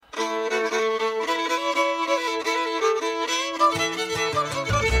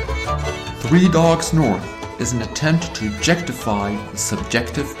Three Dogs North is an attempt to objectify the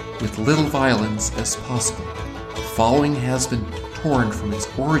subjective with little violence as possible. The following has been torn from its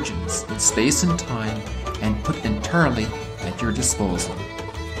origins in space and time and put entirely at your disposal.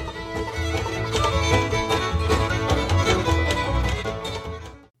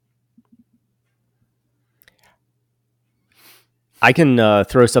 I can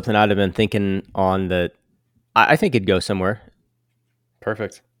throw something out I've been thinking on that. I think it'd go somewhere.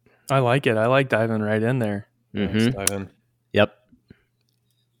 Perfect. I like it. I like diving right in there. Let's dive in. Yep.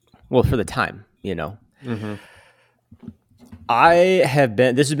 Well, for the time, you know. Mm-hmm.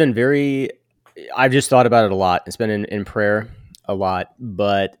 This has been I've just thought about it a lot. It's been in prayer a lot,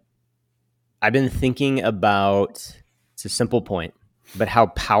 but I've been thinking about, it's a simple point, but how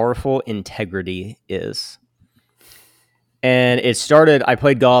powerful integrity is. And it started, I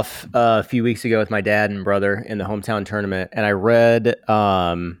played golf a few weeks ago with my dad and brother in the hometown tournament. And I read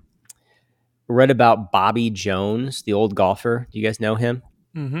about Bobby Jones, the old golfer. Do you guys know him?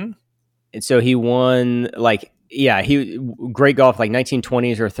 Mm-hmm. And so he won great golf, like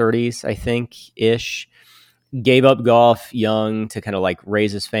 1920s or 30s, I think, ish. Gave up golf young to kind of like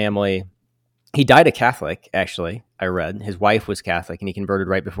raise his family. He died a Catholic, actually, I read. His wife was Catholic and he converted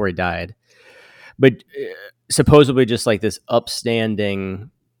right before he died. But supposedly just like this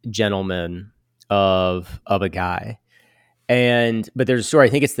upstanding gentleman of a guy. But there's a story, I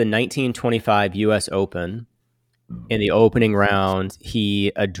think it's the 1925 US Open. In the opening round,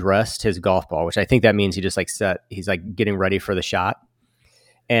 he addressed his golf ball, which I think that means he just he's like getting ready for the shot.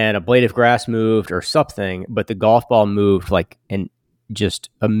 And a blade of grass moved or something, but the golf ball moved like in just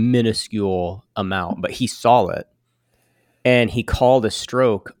a minuscule amount, but he saw it. And he called a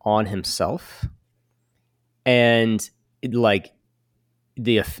stroke on himself. And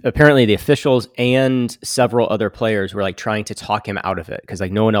apparently the officials and several other players were like trying to talk him out of it because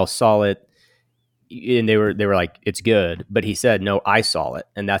like no one else saw it, and they were like, it's good, but he said, no, I saw it,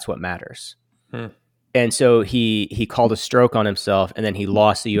 and that's what matters. And so he called a stroke on himself, and then he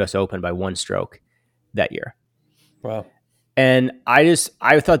lost the U.S. Open by one stroke that year. Wow. And I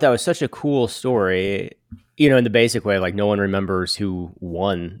thought that was such a cool story. You know, in the basic way, like no one remembers who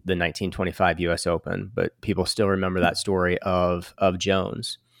won the 1925 U.S. Open, but people still remember that story of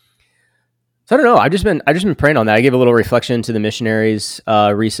Jones. So I don't know. I've just been praying on that. I gave a little reflection to the missionaries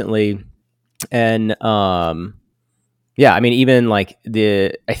recently, and I mean, even like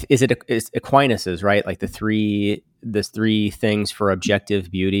it's Aquinas's, right? Like the three things for objective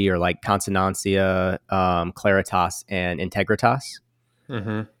beauty, or like consonantia, claritas, and integritas.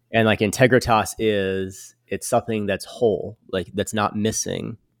 Mm-hmm. And like integritas it's something that's whole, like that's not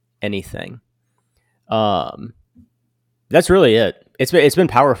missing anything. That's really it. It's been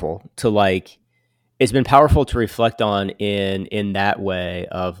powerful to reflect on in that way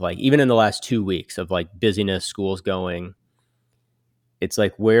of like, even in the last 2 weeks of like busyness, school's going. It's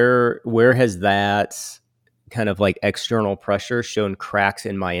like, where has that kind of like external pressure shown cracks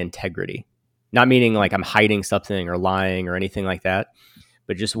in my integrity? Not meaning like I'm hiding something or lying or anything like that,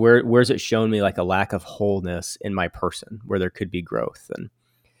 but just where's it shown me like a lack of wholeness in my person where there could be growth. And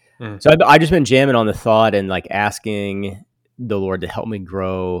so I've just been jamming on the thought and like asking the Lord to help me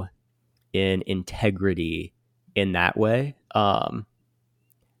grow in integrity in that way. I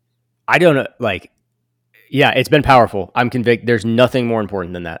don't know, like, yeah, it's been powerful. I'm convinced there's nothing more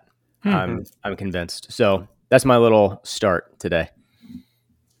important than that. I'm convinced. So that's my little start today.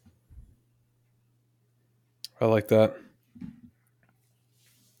 I like that.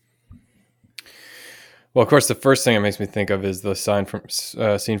 Well, of course, the first thing it makes me think of is the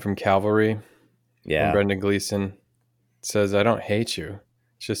scene from Calvary. Yeah. When Brendan Gleeson says, "I don't hate you.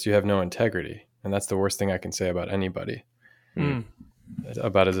 It's just you have no integrity." And that's the worst thing I can say about anybody.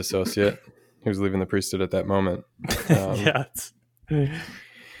 About his associate who was leaving the priesthood at that moment.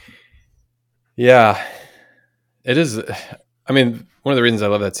 Yeah, it is. I mean, one of the reasons I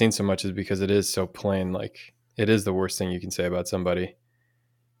love that scene so much is because it is so plain. Like, it is the worst thing you can say about somebody.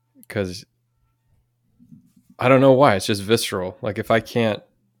 Because I don't know why. It's just visceral. Like, if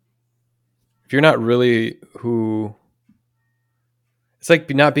you're not really who, it's like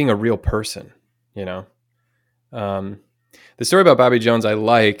not being a real person, you know? The story about Bobby Jones I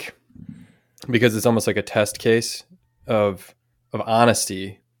like because it's almost like a test case of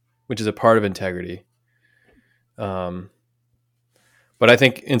honesty, which is a part of integrity. But I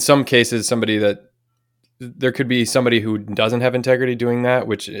think in some cases, there could be somebody who doesn't have integrity doing that,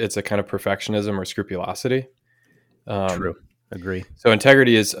 which it's a kind of perfectionism or scrupulosity. True. Agree. So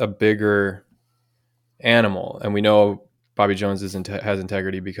integrity is a bigger animal. And we know Bobby Jones has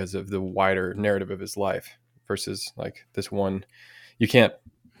integrity because of the wider narrative of his life versus like this one. You can't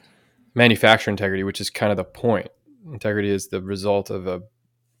manufacture integrity, which is kind of the point. Integrity is the result of a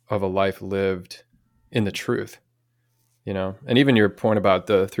life lived in the truth, you know. And even your point about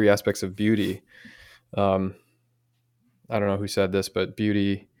the three aspects of beauty, I don't know who said this, but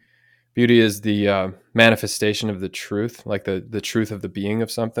beauty is the manifestation of the truth, like the truth of the being of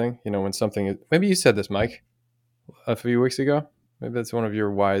something. You know, when something is, maybe you said this, Mike, a few weeks ago. Maybe that's one of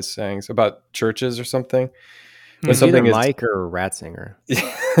your wise sayings about churches or something. When It's either something is Mike or Ratzinger.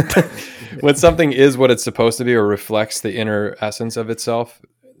 when something is what it's supposed to be or reflects the inner essence of itself,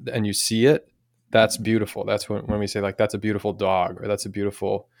 and you see it, that's beautiful. That's when we say, like, that's a beautiful dog, or that's a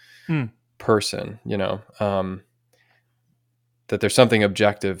beautiful person, you know, that there's something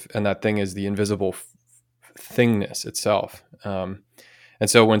objective, and that thing is the invisible thingness itself. And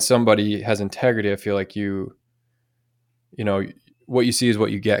so when somebody has integrity, I feel like you know, what you see is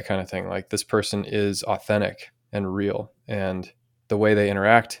what you get, kind of thing. Like, this person is authentic and real, and the way they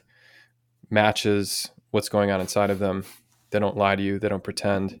interact matches what's going on inside of them. They don't lie to you. They don't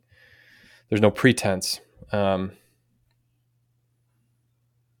pretend. There's no pretense. But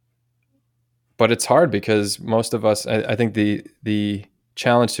it's hard because most of us, I think the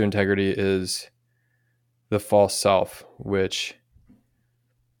challenge to integrity is the false self, which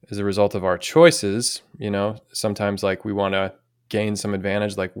is a result of our choices. You know, sometimes, like, we want to gain some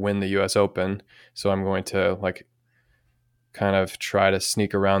advantage, like win the US Open. So I'm going to, like, kind of try to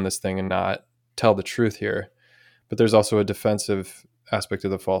sneak around this thing and not tell the truth here. But there's also a defensive aspect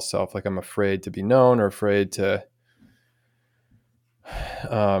of the false self. Like, I'm afraid to be known, or afraid to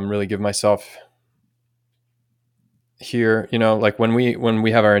really give myself here. You know, like when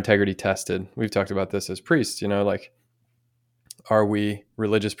we have our integrity tested, we've talked about this as priests, you know, like, are we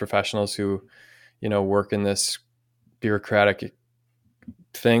religious professionals who, you know, work in this bureaucratic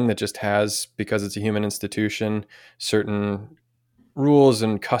thing that just has, because it's a human institution, certain rules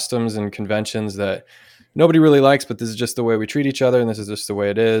and customs and conventions that nobody really likes, but this is just the way we treat each other, and this is just the way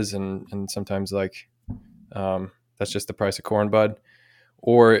it is, and sometimes, like, that's just the price of corn, bud?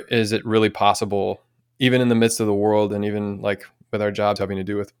 Or is it really possible, even in the midst of the world, and even, like, with our jobs having to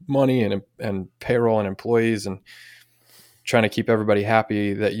do with money and payroll and employees and trying to keep everybody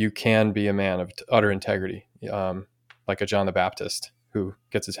happy, that you can be a man of utter integrity, like a John the Baptist who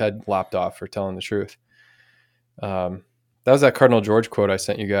gets his head lopped off for telling the truth? That was that Cardinal George quote I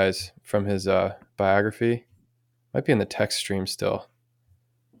sent you guys from his biography. Might be in the text stream still.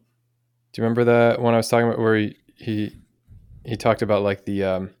 Do you remember that one I was talking about, where he talked about, like,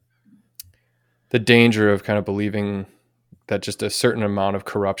 the danger of kind of believing that just a certain amount of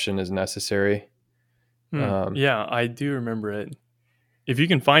corruption is necessary? Yeah, I do remember it. If you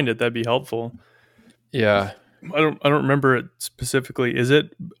can find it, that'd be helpful. Yeah. I don't remember it specifically. Is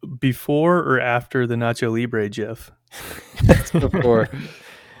it before or after the Nacho Libre GIF? That's before.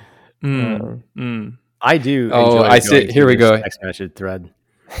 I do. Oh, I see. Here we go. Text message thread.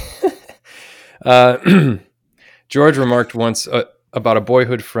 George remarked once about a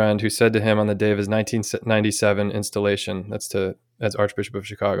boyhood friend who said to him on the day of his 1997 installation, as Archbishop of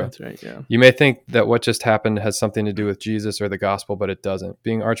Chicago. That's right, yeah. You may think that what just happened has something to do with Jesus or the gospel, but it doesn't.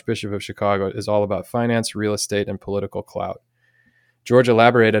 Being Archbishop of Chicago is all about finance, real estate, and political clout. George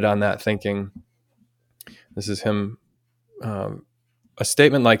elaborated on that, thinking, this is him, a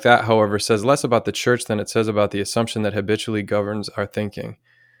statement like that, however, says less about the church than it says about the assumption that habitually governs our thinking.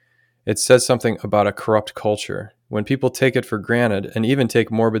 It says something about a corrupt culture. When people take it for granted, and even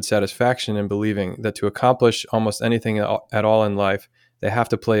take morbid satisfaction in believing that to accomplish almost anything at all in life, they have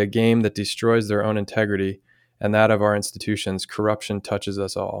to play a game that destroys their own integrity and that of our institutions, corruption touches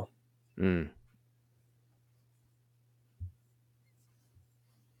us all.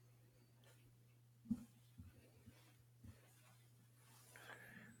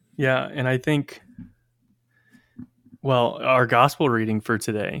 Yeah, and I think, well, our gospel reading for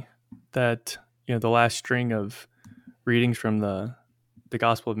today, that, you know, the last string of readings from the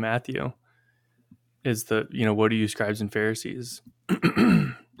Gospel of Matthew is the, you know, what are you, scribes and Pharisees?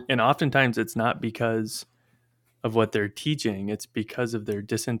 And oftentimes it's not because of what they're teaching, it's because of their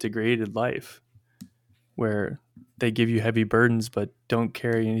disintegrated life, where they give you heavy burdens but don't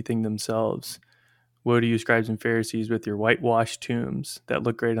carry anything themselves. Woe to you, scribes and Pharisees, with your whitewashed tombs that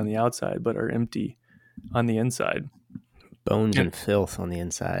look great on the outside but are empty on the inside. Bones and filth on the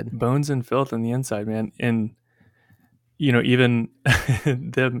inside. Bones and filth on the inside, man. And, you know, even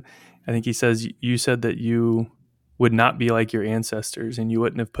them, I think he says, you said that you would not be like your ancestors and you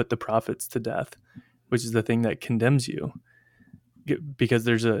wouldn't have put the prophets to death, which is the thing that condemns you, because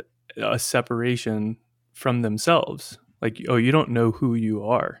there's a separation from themselves. Like, oh, you don't know who you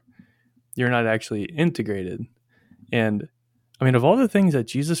are. You're not actually integrated. And I mean, of all the things that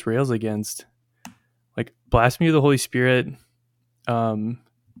Jesus rails against, like blasphemy of the Holy Spirit,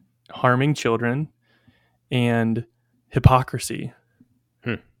 harming children, and hypocrisy.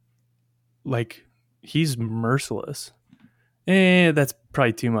 Like, he's merciless. That's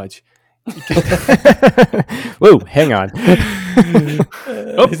probably too much. Whoa, hang on.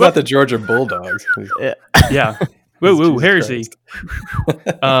 He's not the Georgia Bulldogs. Yeah. Whoa, heresy.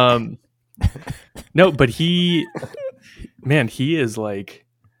 No, but he is like,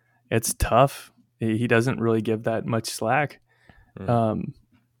 it's tough. He doesn't really give that much slack.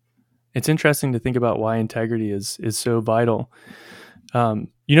 It's interesting to think about why integrity is so vital.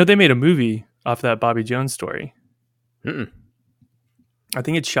 They made a movie off that Bobby Jones story. Mm-mm. I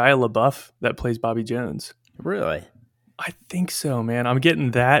think it's Shia LaBeouf that plays Bobby Jones. Really? I think so, man. I'm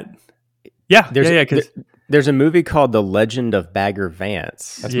getting that. Yeah, there's a movie called The Legend of Bagger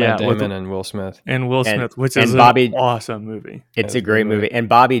Vance. That's Matt Damon and Will Smith. Which is an awesome movie. It's a great movie. And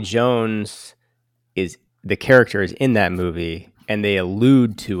Bobby Jones is the character is in that movie, and they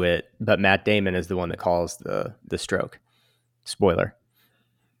allude to it, but Matt Damon is the one that calls the stroke. Spoiler.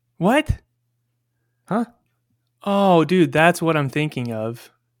 What? Huh? Oh, dude, that's what I'm thinking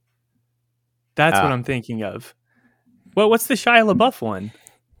of. What I'm thinking of. What's the Shia LaBeouf one?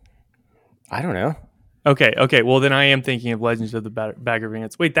 I don't know. Okay. Well, then I am thinking of Legends of the Bagger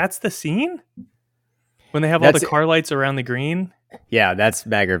Vance. Wait, that's the scene? When they have all the car lights around the green? Yeah, that's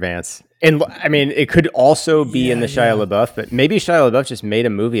Bagger Vance. And I mean, it could also be in the Shia LaBeouf, but maybe Shia LaBeouf just made a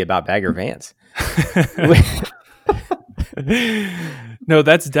movie about Bagger Vance. No,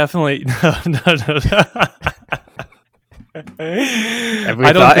 that's definitely no.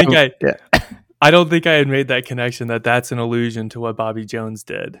 I don't think I had made that connection that's an allusion to what Bobby Jones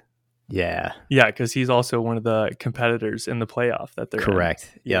did. Yeah, because he's also one of the competitors in the playoff that they're correct.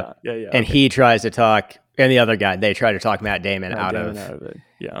 In. Yeah. And he tries to talk, and the other guy, they try to talk Matt Damon out of it.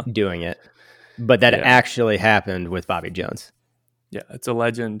 Yeah, doing it, but that actually happened with Bobby Jones. Yeah, it's a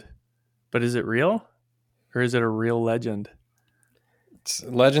legend, but is it real, or is it a real legend?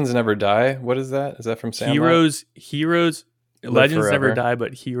 Legends never die. What is that? Is that from Sandlot? Heroes, legends never die,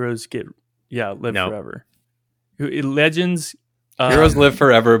 but heroes live forever. Legends. Heroes live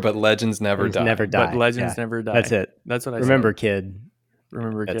forever, but legends never die. Never die. But legends never die. That's it. That's what I remember, said. kid.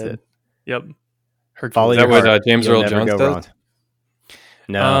 Remember, That's kid. It. Yep. Is that what James Earl Jones does? Wrong.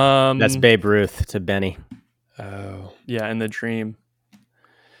 No, that's Babe Ruth to Benny. Oh, yeah, in The Dream.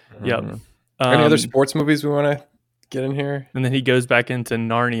 Mm-hmm. Yep. Any other sports movies we want to get in here? And then he goes back into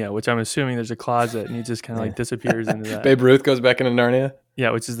Narnia, which I'm assuming there's a closet, and he just kind of like disappears into that. Babe Ruth goes back into Narnia?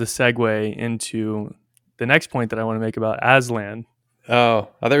 Yeah, which is the segue into the next point that I want to make about Aslan. Oh,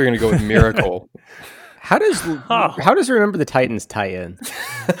 I thought you were going to go with Miracle. How does Remember the Titans tie in?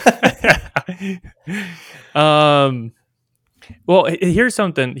 Well, here's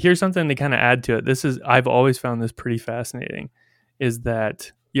something to kind of add to it. I've always found this pretty fascinating, is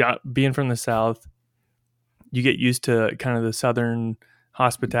that being from the South, you get used to kind of the Southern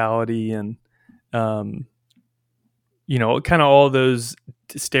hospitality and kind of all those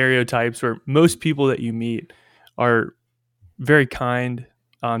stereotypes where most people that you meet are very kind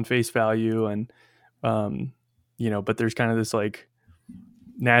on face value, and but there's kind of this like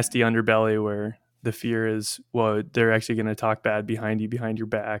nasty underbelly where the fear is, well, they're actually going to talk bad behind your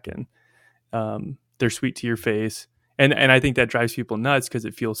back, and they're sweet to your face, and I think that drives people nuts because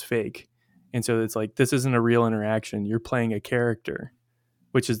it feels fake, and so it's like, this isn't a real interaction. You're playing a character,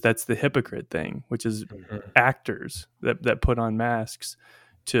 that's the hypocrite thing, which is actors that put on masks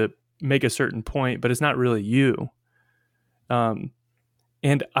to make a certain point, but it's not really you.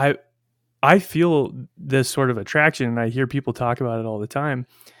 And I feel this sort of attraction, and I hear people talk about it all the time,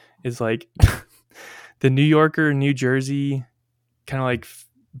 is like the New Yorker, New Jersey, kind of like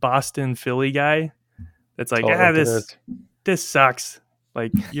Boston, Philly guy that's like, this sucks.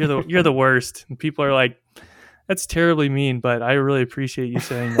 Like, you're the worst. And people are like, that's terribly mean, but I really appreciate you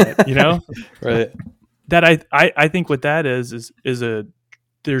saying that, Right. That I think what that is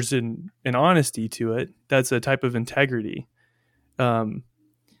there's an honesty to it. That's a type of integrity.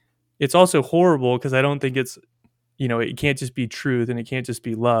 It's also horrible because I don't think it's, it can't just be truth and it can't just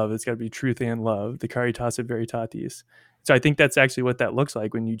be love. It's got to be truth and love, the caritas et veritatis. So I think that's actually what that looks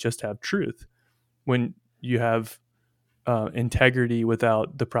like when you just have truth, when you have integrity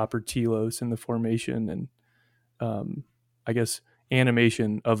without the proper telos and the formation and I guess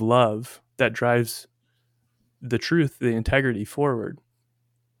animation of love that drives the truth, the integrity forward.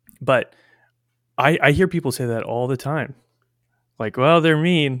 But I hear people say that all the time. Like, well, they're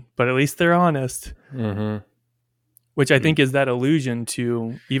mean, but at least they're honest. Mm-hmm. Which I think is that allusion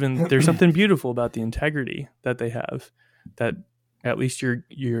to, even there's something beautiful about the integrity that they have, that at least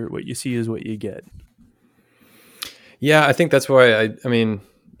you're what you see is what you get. Yeah, I think that's why I mean,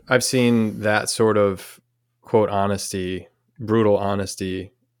 I've seen that sort of quote honesty, brutal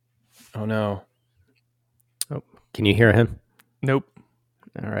honesty. Oh no. Oh, can you hear him? Nope.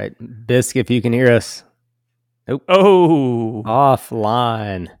 All right. Bisk, if you can hear us. Nope. Oh,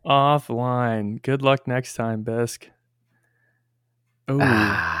 Offline. offline. Good luck next time, Bisk. Oh,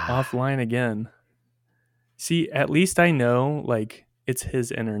 offline again. See, at least I know, like, it's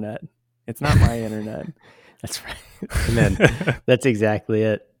his internet. It's not my internet. That's right. Amen. That's exactly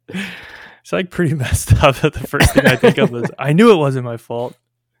it. It's like pretty messed up that the first thing I think of is I knew it wasn't my fault.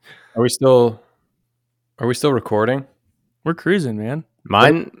 Are we still recording? We're cruising, man.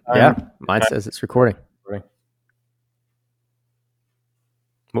 Mine says it's recording.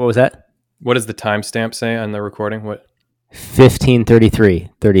 What was that? What does the timestamp say on the recording? What? 15:33,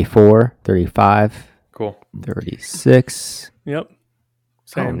 34, 35, Cool. 36. Yep. Oh,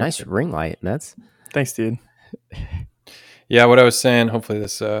 Same. nice ring light. That's Thanks, dude. Yeah, what I was saying, hopefully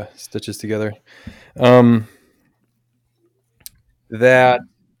this stitches together. That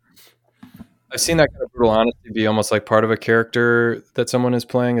I've seen that kind of brutal honesty be almost like part of a character that someone is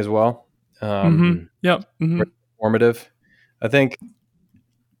playing as well. Yep. Formative. I think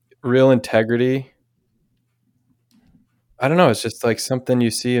real integrity, I don't know, it's just like something you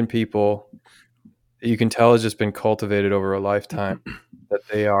see in people that you can tell has just been cultivated over a lifetime, that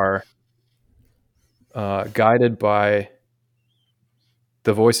they are guided by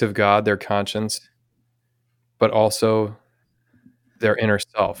the voice of God, their conscience, but also their inner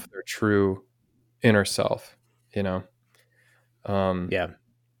self, their true inner self, you know? yeah.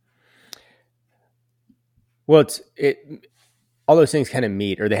 Well, all those things kind of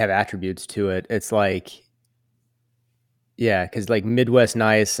meet, or they have attributes to it. It's like, yeah, because like Midwest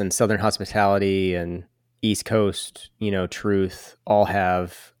nice and Southern hospitality and East Coast, truth all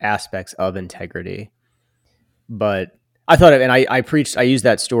have aspects of integrity. But I thought of, and I used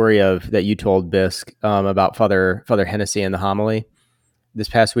that story that you told Bisk about Father Hennessy and the homily this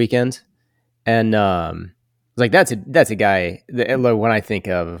past weekend, and like that's a guy that, when I think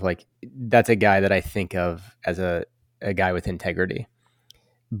of, like, that's a guy that I think of as a guy with integrity.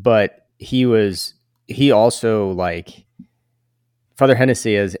 But he also, like, Father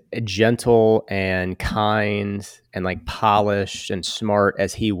Hennessy, is gentle and kind and like polished and smart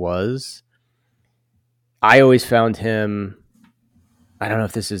as he was. I always found him, I don't know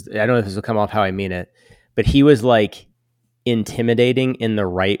if this will come off how I mean it, but he was like intimidating in the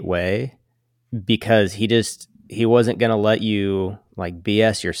right way, because he wasn't going to let you like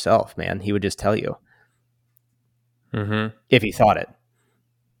BS yourself, man. He would just tell you if he thought it.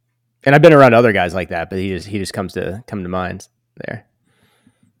 And I've been around other guys like that, but he just come to mind there.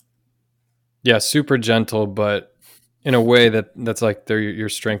 Yeah, super gentle, but in a way that's like your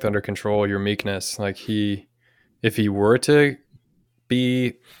strength under control, your meekness. Like if he were to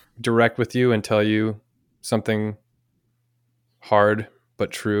be direct with you and tell you something hard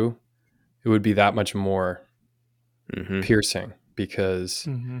but true, it would be that much more piercing, because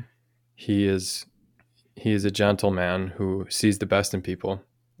he is a gentleman who sees the best in people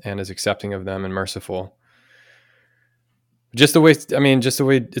and is accepting of them and merciful. Just the way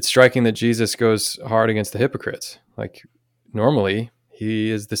it's striking that Jesus goes hard against the hypocrites. Like, normally he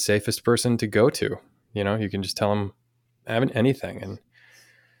is the safest person to go to. You can just tell him anything and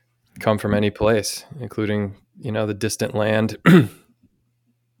come from any place, including, the distant land,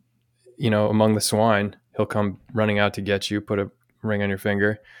 among the swine. He'll come running out to get you, put a ring on your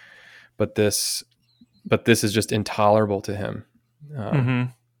finger. But this is just intolerable to him.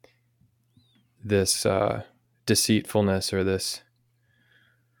 This deceitfulness, or this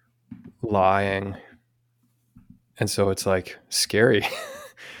lying. And so it's like scary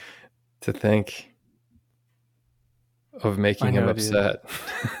to think of making him upset.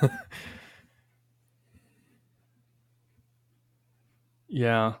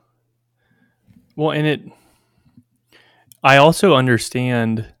 Yeah. Well, and I also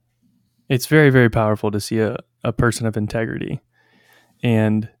understand it's very, very powerful to see a person of integrity.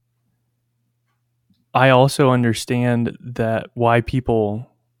 And I also understand that why people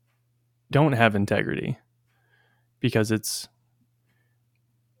don't have integrity, because it's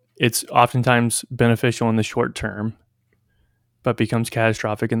oftentimes beneficial in the short term, but becomes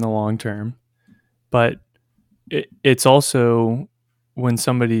catastrophic in the long term. But it's also, when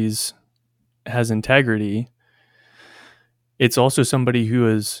somebody's has integrity, it's also somebody who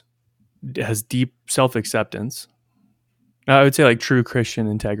has deep self-acceptance. I would say like true Christian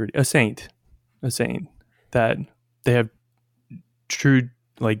integrity, a saint, that they have true,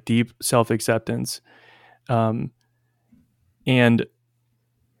 like, deep self-acceptance, and and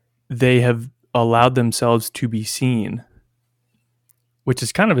they have allowed themselves to be seen, which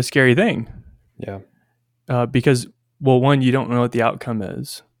is kind of a scary thing. Yeah. Because, well, one, you don't know what the outcome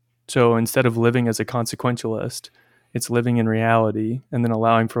is. So instead of living as a consequentialist, it's living in reality and then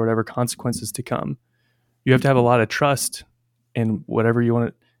allowing for whatever consequences to come. You have to have a lot of trust in whatever you want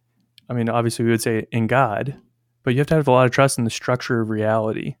to. I mean, obviously, we would say in God, but you have to have a lot of trust in the structure of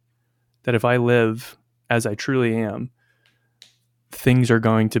reality. That if I live as I truly am, things are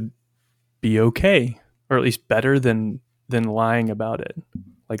going to be okay, or at least better than lying about it,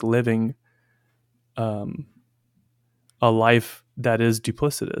 like living a life that is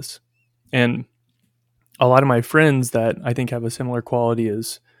duplicitous. And a lot of my friends that I think have a similar quality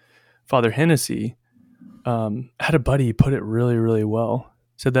as Father Hennessy had a buddy put it really, really well.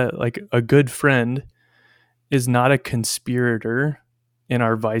 Said that like a good friend is not a conspirator in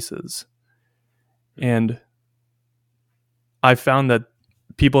our vices. And I found that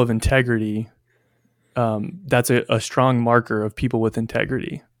people of integrity, that's a strong marker of people with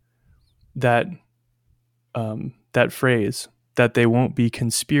integrity. That that phrase, that they won't be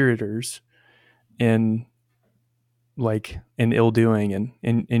conspirators in ill doing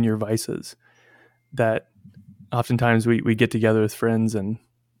and in your vices. That oftentimes we get together with friends and,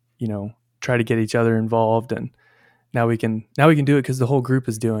 you know, try to get each other involved, and now we can do it because the whole group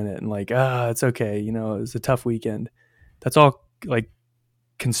is doing it, and like, it's okay, you know, it's a tough weekend. That's all like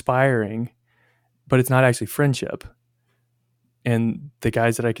conspiring, but it's not actually friendship. And the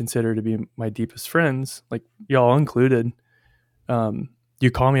guys that I consider to be my deepest friends, like y'all included,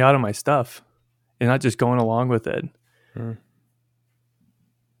 you call me out on my stuff and not just going along with it. I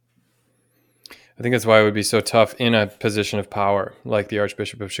think that's why it would be so tough in a position of power, like the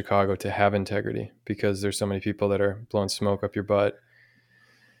Archbishop of Chicago, to have integrity, because there's so many people that are blowing smoke up your butt.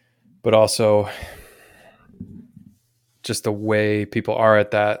 But also just the way people are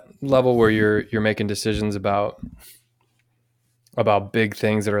at that level where you're making decisions about big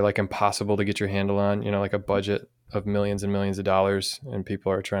things that are like impossible to get your handle on, you know, like a budget of millions and millions of dollars, and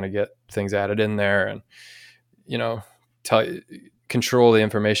people are trying to get things added in there and, you know, control the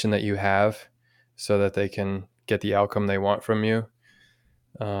information that you have so that they can get the outcome they want from you.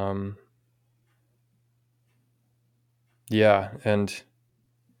 Yeah. And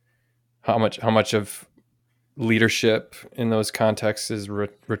how much of leadership in those contexts is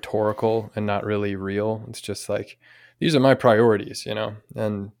rhetorical and not really real. It's just like, these are my priorities, you know,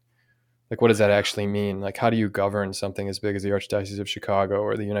 and like, what does that actually mean? Like, how do you govern something as big as the Archdiocese of Chicago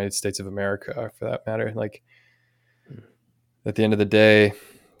or the United States of America, for that matter? Like, at the end of the day,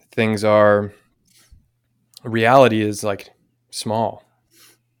 reality is like small.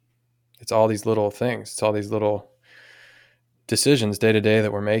 It's all these little things. It's all these little decisions day to day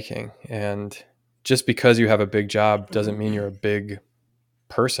that we're making. And just because you have a big job doesn't mean you're a big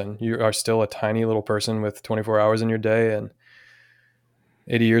person. You are still a tiny little person with 24 hours in your day and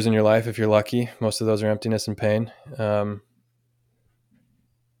 80 years in your life, if you're lucky. Most of those are emptiness and pain. You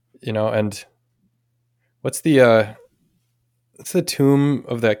know, and what's the tomb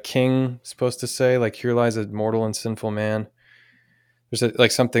of that king supposed to say? Like, here lies a mortal and sinful man. There's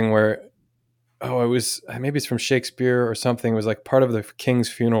like something where, it was, maybe it's from Shakespeare or something. It was like part of the king's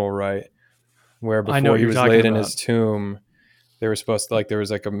funeral rite, where before he was laid in his tomb, they were supposed to, like, there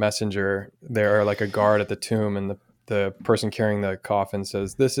was like a messenger there, or like a guard at the tomb, and the person carrying the coffin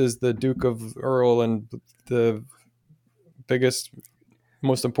says, "This is the Duke of Earl and the biggest,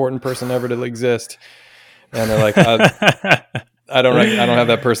 most important person ever to exist." And they're like, I don't have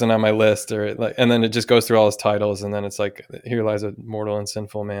that person on my list, or like, and then it just goes through all his titles, and then it's like, here lies a mortal and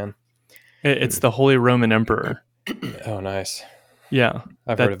sinful man. It's the Holy Roman Emperor. Oh, nice. Yeah,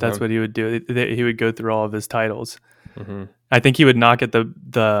 I've heard of that's him. what he would do. He would go through all of his titles. Mm-hmm. I think he would knock at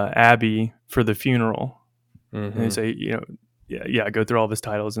the abbey for the funeral, and he'd say, you know, yeah, go through all of his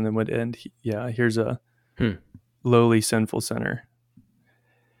titles, and then would end. Here's a lowly sinful sinner.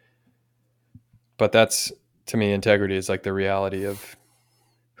 But that's, to me, integrity is like the reality of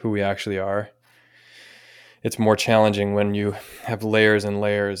who we actually are. It's more challenging when you have layers and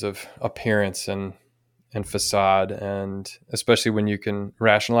layers of appearance and facade, and especially when you can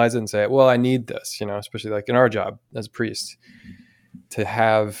rationalize it and say, well, I need this, you know, especially like in our job as priests, to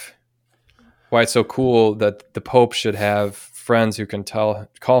have why it's so cool that the Pope should have friends who can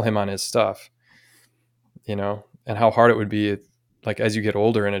call him on his stuff, you know, and how hard it would be, like, as you get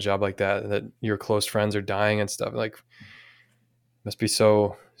older in a job like that your close friends are dying and stuff. Like, must be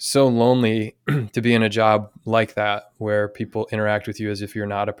so lonely to be in a job like that, where people interact with you as if you're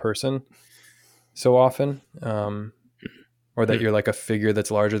not a person so often, or that you're like a figure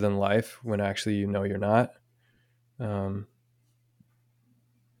that's larger than life, when actually, you know, you're not.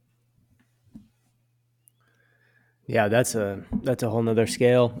 Yeah, that's a whole nother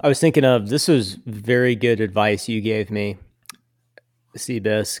scale. I was thinking of, this was very good advice you gave me,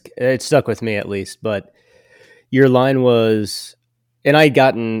 Seabisk. It stuck with me at least, but your line was, and I'd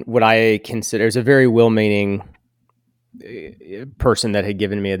gotten what I consider is a very well-meaning person that had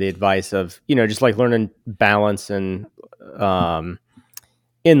given me the advice of, just like learning balance and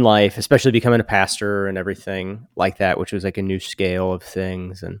in life, especially becoming a pastor and everything like that, which was like a new scale of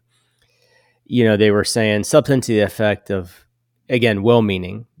things. And they were saying something to the effect of, again,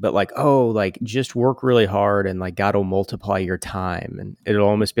 well-meaning, but like, oh, like just work really hard and like God will multiply your time and it'll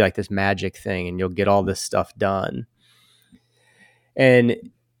almost be like this magic thing and you'll get all this stuff done. And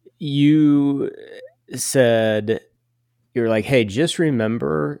you said, you're like, hey, just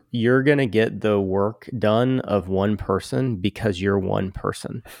remember you're going to get the work done of one person because you're one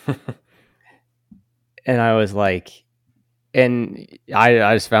person. And I was like, and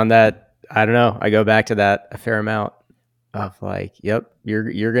I just found that, I don't know, I go back to that a fair amount of like, yep,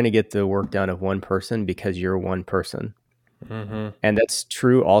 you're going to get the work done of one person because you're one person. Mm-hmm. And that's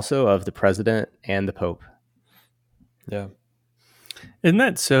true also of the president and the Pope. Yeah. Isn't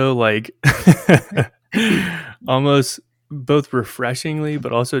that so like almost both refreshingly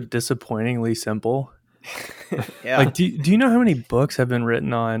but also disappointingly simple? Yeah. Like, do you know how many books have been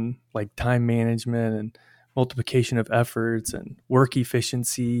written on like time management and multiplication of efforts and work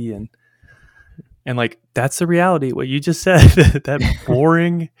efficiency and like that's the reality. What you just said, that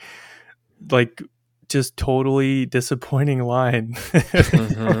boring, like just totally disappointing line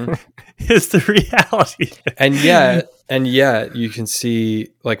mm-hmm. is the reality. And yet you can see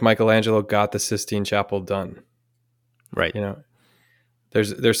like Michelangelo got the Sistine Chapel done. Right.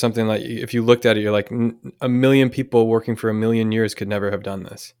 There's something like, if you looked at it, you're like, a million people working for a million years could never have done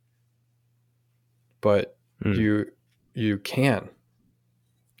this. But you can.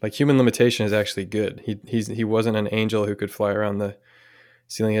 Like, human limitation is actually good. He wasn't an angel who could fly around the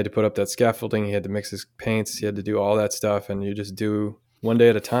ceiling. He had to put up that scaffolding. He had to mix his paints. He had to do all that stuff. And you just do one day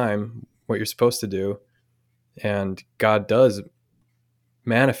at a time what you're supposed to do. And God does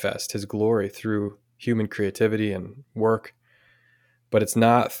manifest his glory through human creativity and work. But it's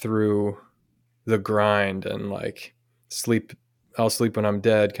not through the grind and like I'll sleep when I'm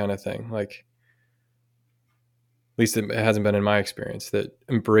dead kind of thing. Like, at least it hasn't been in my experience, that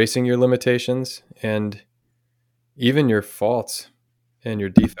embracing your limitations and even your faults and your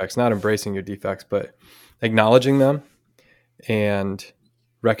defects, not embracing your defects, but acknowledging them and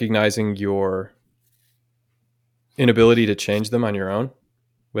recognizing your inability to change them on your own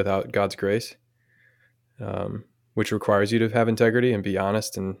without God's grace, which requires you to have integrity and be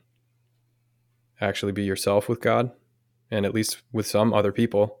honest and actually be yourself with God and at least with some other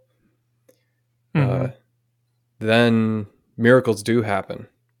people. Mm-hmm. Then miracles do happen.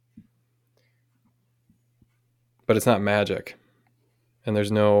 But it's not magic. And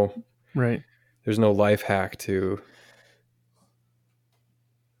there's no life hack to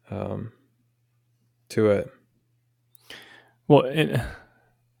it. Well,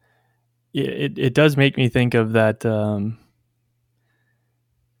 it does make me think of that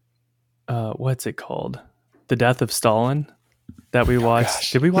what's it called? The Death of Stalin that we watched.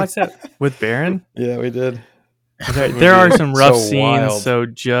 Gosh. Did we watch that with Baron? Yeah, we did. There are some rough scenes, wild. So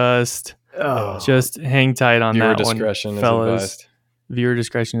just hang tight on that one, fellas. Is advised. Viewer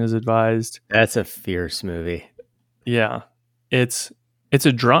discretion is advised. That's a fierce movie. Yeah, it's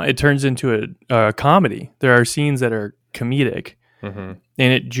a drama. It turns into a comedy. There are scenes that are comedic, mm-hmm.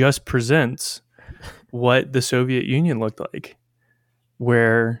 and it just presents what the Soviet Union looked like,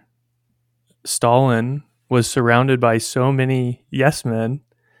 where Stalin was surrounded by so many yes men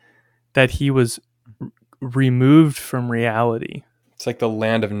that he was removed from reality. It's like the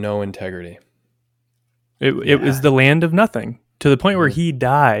land of no integrity. It was the land of nothing, to the point where he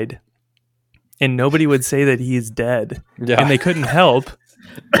died and nobody would say that he is dead. Yeah. And they couldn't help.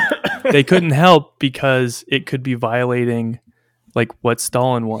 They couldn't help because it could be violating like what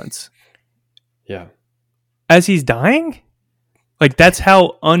Stalin wants. Yeah. As he's dying? Like, that's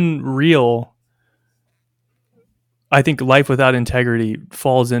how unreal I think life without integrity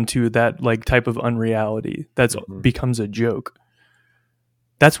falls into, that like type of unreality that's becomes a joke.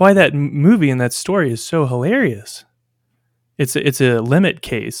 That's why that movie and that story is so hilarious. It's a limit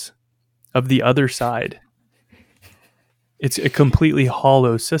case of the other side. It's a completely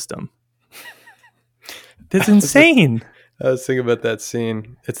hollow system. That's insane. I was thinking about that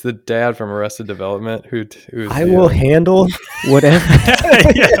scene. It's the dad from Arrested Development who's I will handle whatever.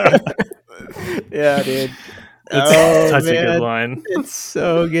 Yeah. Yeah, dude. It's such a good line. It's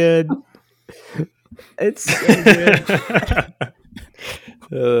so good. It's so good.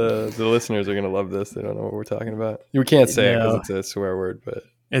 The listeners are going to love this. They don't know what we're talking about. You can't say it because it's a swear word, but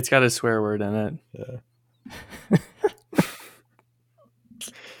It's got a swear word in it. yeah.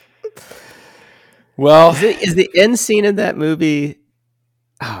 Well, Is the end scene in that movie?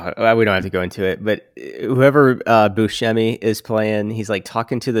 Oh, we don't have to go into it, but whoever Buscemi is playing, he's like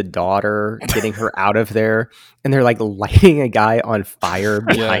talking to the daughter, getting her out of there, and they're like lighting a guy on fire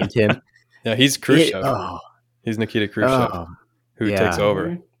behind him. Yeah, he's Khrushchev. He's Nikita Khrushchev, who takes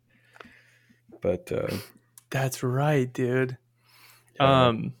over. But that's right, dude.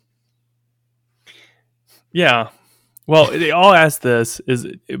 Yeah. Well, I'll ask this is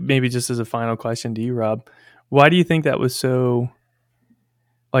maybe just as a final question to you, Rob. Why do you think that was so?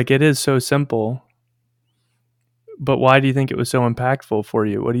 Like, it is so simple, but why do you think it was so impactful for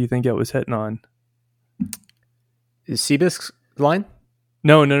you? What do you think it was hitting on? Is Seabisk's line?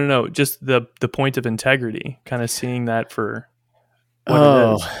 No. Just the point of integrity, kind of seeing that for what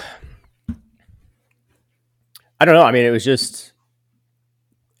it is. I don't know. I mean, it was just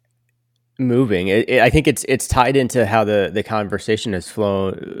moving. I think it's tied into how the conversation has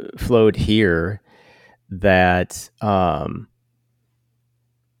flowed here. That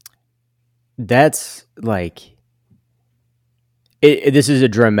that's like this is a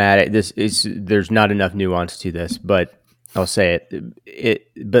dramatic. There's not enough nuance to this, but I'll say it.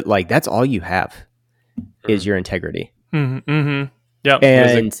 But like that's all you have is your integrity. Mm-hmm. Yeah.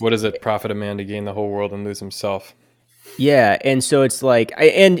 And what does it profit a man to gain the whole world and lose himself? Yeah, and so it's like,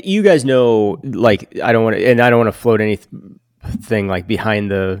 and you guys know, like I don't want to float anything like behind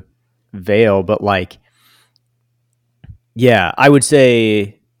the veil, but like, yeah, I would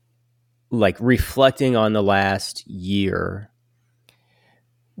say, like reflecting on the last year,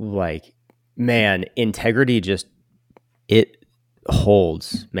 like, man, integrity just it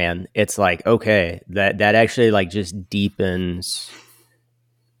holds, man. It's like, okay, that actually like just deepens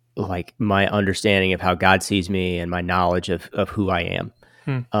like my understanding of how God sees me and my knowledge of who I am.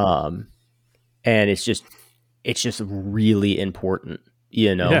 And it's just really important,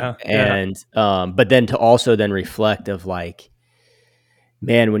 you know? Yeah, and, but then to also then reflect of like,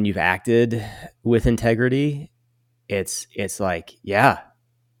 man, when you've acted with integrity, it's like, yeah,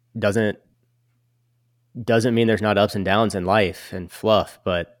 doesn't mean there's not ups and downs in life and fluff,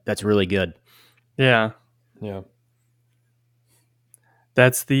 but that's really good. Yeah. Yeah.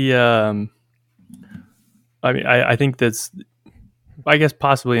 That's the, I mean, I think that's, I guess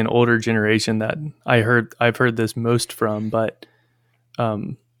possibly an older generation that I've heard this most from, but,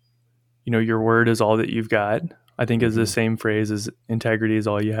 you know, your word is all that you've got, I think is the same phrase as integrity is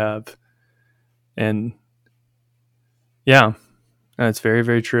all you have. And yeah, that's very,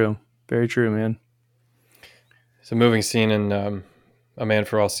 very true. Very true, man. It's a moving scene in A Man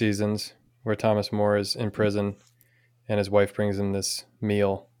for All Seasons where Thomas More is in prison and his wife brings him this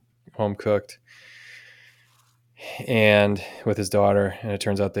meal, home cooked, and with his daughter. And it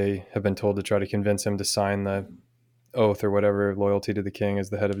turns out they have been told to try to convince him to sign the oath or whatever, loyalty to the king as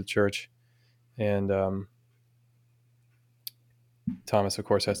the head of the church. And Thomas, of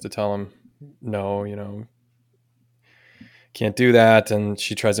course, has to tell him, no, you know, can't do that. And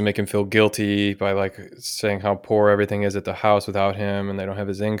she tries to make him feel guilty by like saying how poor everything is at the house without him and they don't have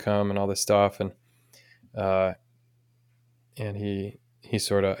his income and all this stuff. And he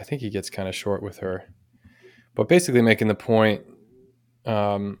sort of, I think he gets kind of short with her, but basically making the point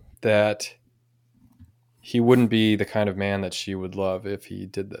that he wouldn't be the kind of man that she would love if he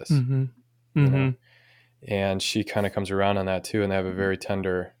did this. Mm-hmm. You know? And she kind of comes around on that too. And they have a very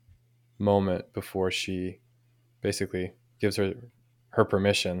tender moment before she basically gives her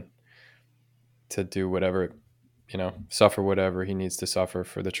permission to do whatever, you know, suffer whatever he needs to suffer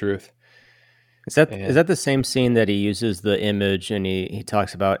for the truth. Is that the same scene that he uses the image and he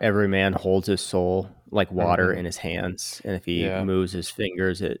talks about every man holds his soul like water in his hands, and if he moves his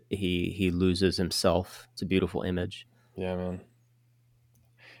fingers, he loses himself. It's a beautiful image. Yeah, man.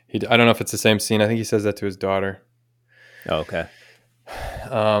 I don't know if it's the same scene. I think he says that to his daughter. Oh, okay.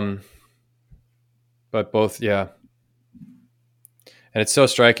 But both, yeah. And it's so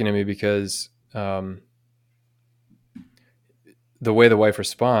striking to me because the way the wife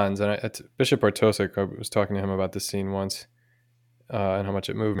responds, and Bishop Bartosik, I was talking to him about this scene once and how much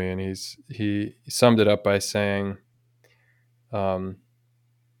it moved me. And he summed it up by saying,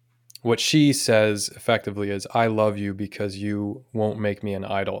 what she says effectively is, I love you because you won't make me an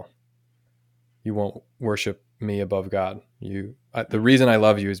idol. You won't worship me above God. The reason I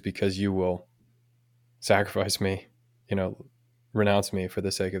love you is because you will sacrifice me, you know, renounce me for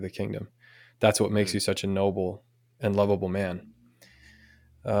the sake of the kingdom. That's what makes you such a noble and lovable man.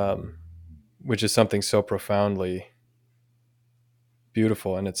 Which is something so profoundly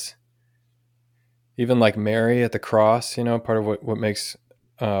beautiful. And it's even like Mary at the cross, you know, part of what makes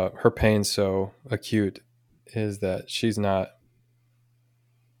her pain so acute is that she's not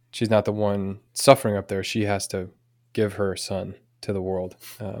the one suffering up there. She has to give her son to the world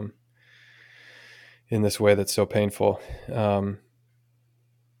in this way that's so painful.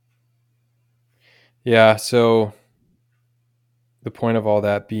 Yeah. So the point of all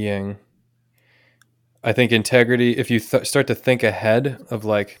that being, I think integrity, if you start to think ahead of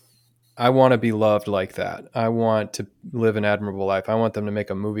like, I want to be loved like that. I want to live an admirable life. I want them to make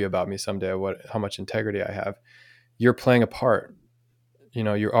a movie about me someday, how much integrity I have. You're playing a part. You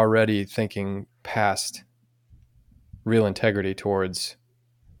know, you're already thinking past real integrity towards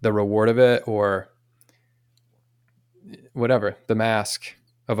the reward of it, or whatever, the mask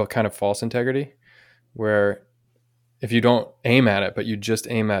of a kind of false integrity, where if you don't aim at it, but you just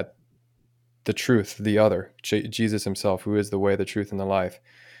aim at the truth, the other, Jesus himself, who is the way, the truth, and the life,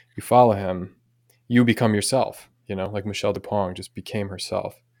 you follow him, you become yourself, you know, like Michelle Dupont just became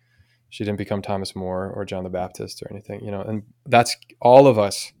herself. She didn't become Thomas More or John the Baptist or anything, you know, and that's, all of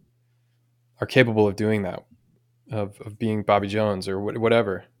us are capable of doing that, of being Bobby Jones or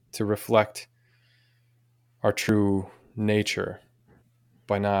whatever, to reflect our true nature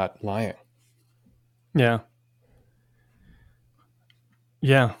by not lying. Yeah.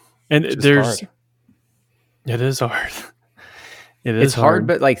 Yeah. And Which is there's, hard. it is hard. It's hard,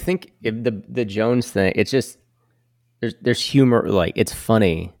 but like think if the Jones thing, it's just there's humor, like it's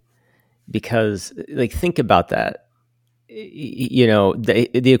funny because like think about that. You know,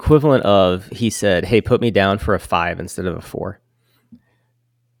 the equivalent of he said, "Hey, put me down for a 5 instead of a 4."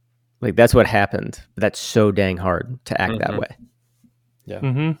 Like that's what happened. That's so dang hard to act that way. Yeah.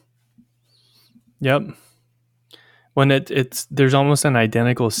 Mm-hmm. Yep. When it's there's almost an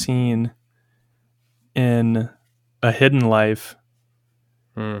identical scene in A Hidden Life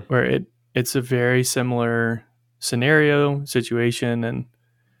where it's a very similar situation, and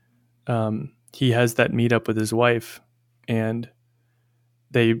he has that meetup with his wife, and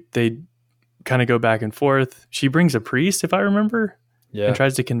they kind of go back and forth. She brings a priest, if I remember, and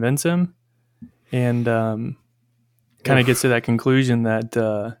tries to convince him, and kind of gets to that conclusion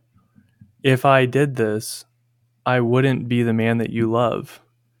that if I did this, I wouldn't be the man that you love.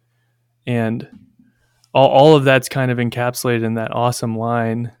 And all of that's kind of encapsulated in that awesome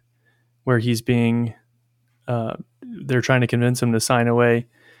line where he's being, they're trying to convince him to sign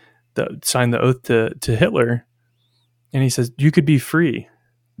the oath to Hitler. And he says, "You could be free."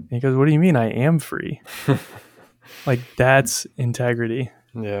 And he goes, "What do you mean I am free?" Like that's integrity.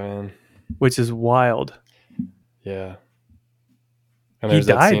 Yeah, man. Which is wild. Yeah. And there's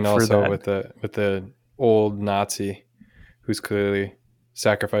that scene also with the old Nazi who's clearly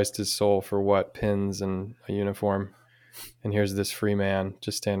sacrificed his soul for what? Pins and a uniform. And here's this free man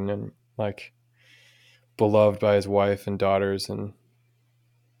just standing in, like, beloved by his wife and daughters and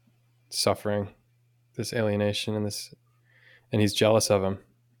suffering this alienation and he's jealous of him.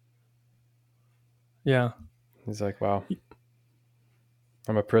 Yeah. He's like, wow,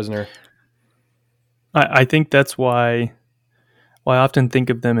 I'm a prisoner. I think that's why I often think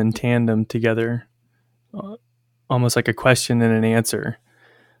of them in tandem together, almost like a question and an answer,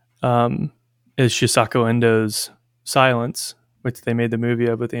 is Shisako Endo's Silence, which they made the movie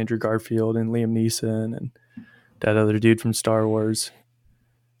of with Andrew Garfield and Liam Neeson and that other dude from Star Wars,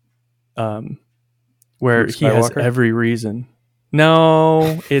 where he has every reason.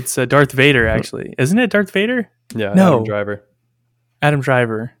 No, it's Darth Vader, actually. Isn't it Darth Vader? Yeah, no. Adam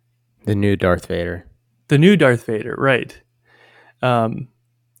Driver. The new Darth Vader. The new Darth Vader, right.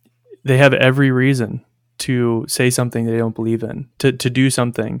 They have every reason to say something they don't believe in, to do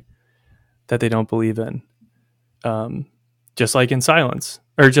something that they don't believe in. Just like in Silence,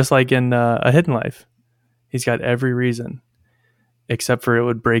 or just like in A Hidden Life. He's got every reason, except for it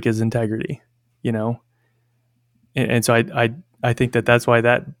would break his integrity, you know? And so I think that's why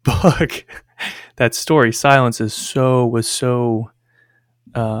that book, that story, Silence, was so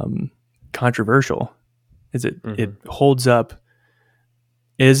controversial. Is it holds up.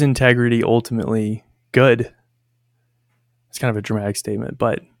 Is integrity ultimately good? It's kind of a dramatic statement,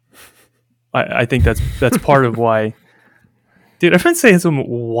 but I think that's part of why. Dude, I've been saying some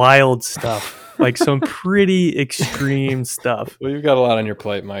wild stuff, like some pretty extreme stuff. Well, you've got a lot on your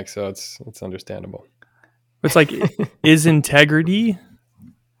plate, Mike, so it's understandable. It's like, is integrity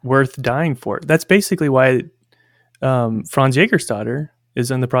worth dying for? That's basically why Franz Jägerstätter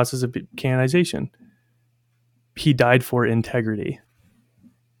is in the process of canonization. He died for integrity.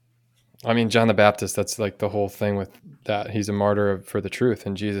 I mean, John the Baptist, that's like the whole thing with that. He's a martyr for the truth,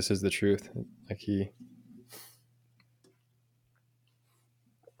 and Jesus is the truth. Like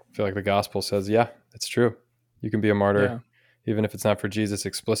I feel like the gospel says, yeah, it's true. You can be a martyr, Yeah. even if it's not for Jesus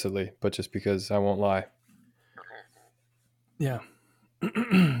explicitly, but just because I won't lie. Yeah.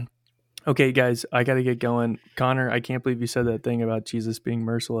 Okay, guys, I got to get going. Connor, I can't believe you said that thing about Jesus being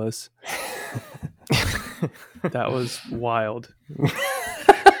merciless. That was wild.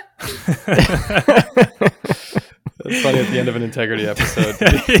 That's funny at the end of an integrity episode.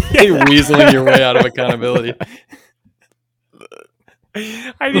 Weaseling your way out of accountability.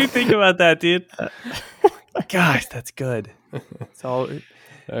 I do think about that, dude. Gosh, that's good. It's all.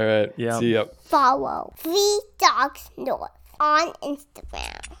 All right. Yeah. See ya. Follow 3 Dogs North on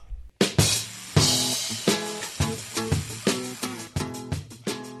Instagram.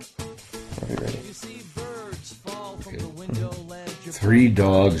 Three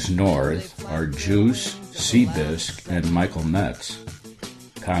Dogs North are Juice, Seabisc, and Michael Metz.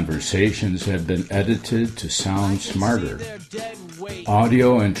 Conversations have been edited to sound smarter.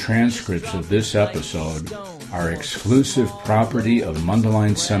 Audio and transcripts of this episode are exclusive property of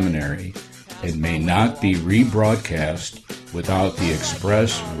Mundelein Seminary and may not be rebroadcast without the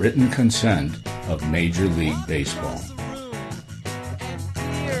express written consent of Major League Baseball.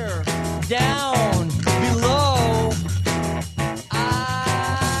 Down below,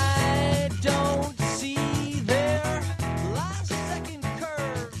 I don't see their last second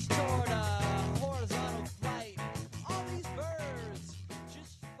curves toward a horizontal flight. All these birds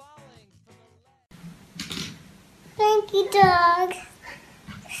just falling from the Thank you, dogs.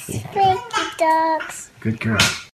 Thank you, dogs. Good girl.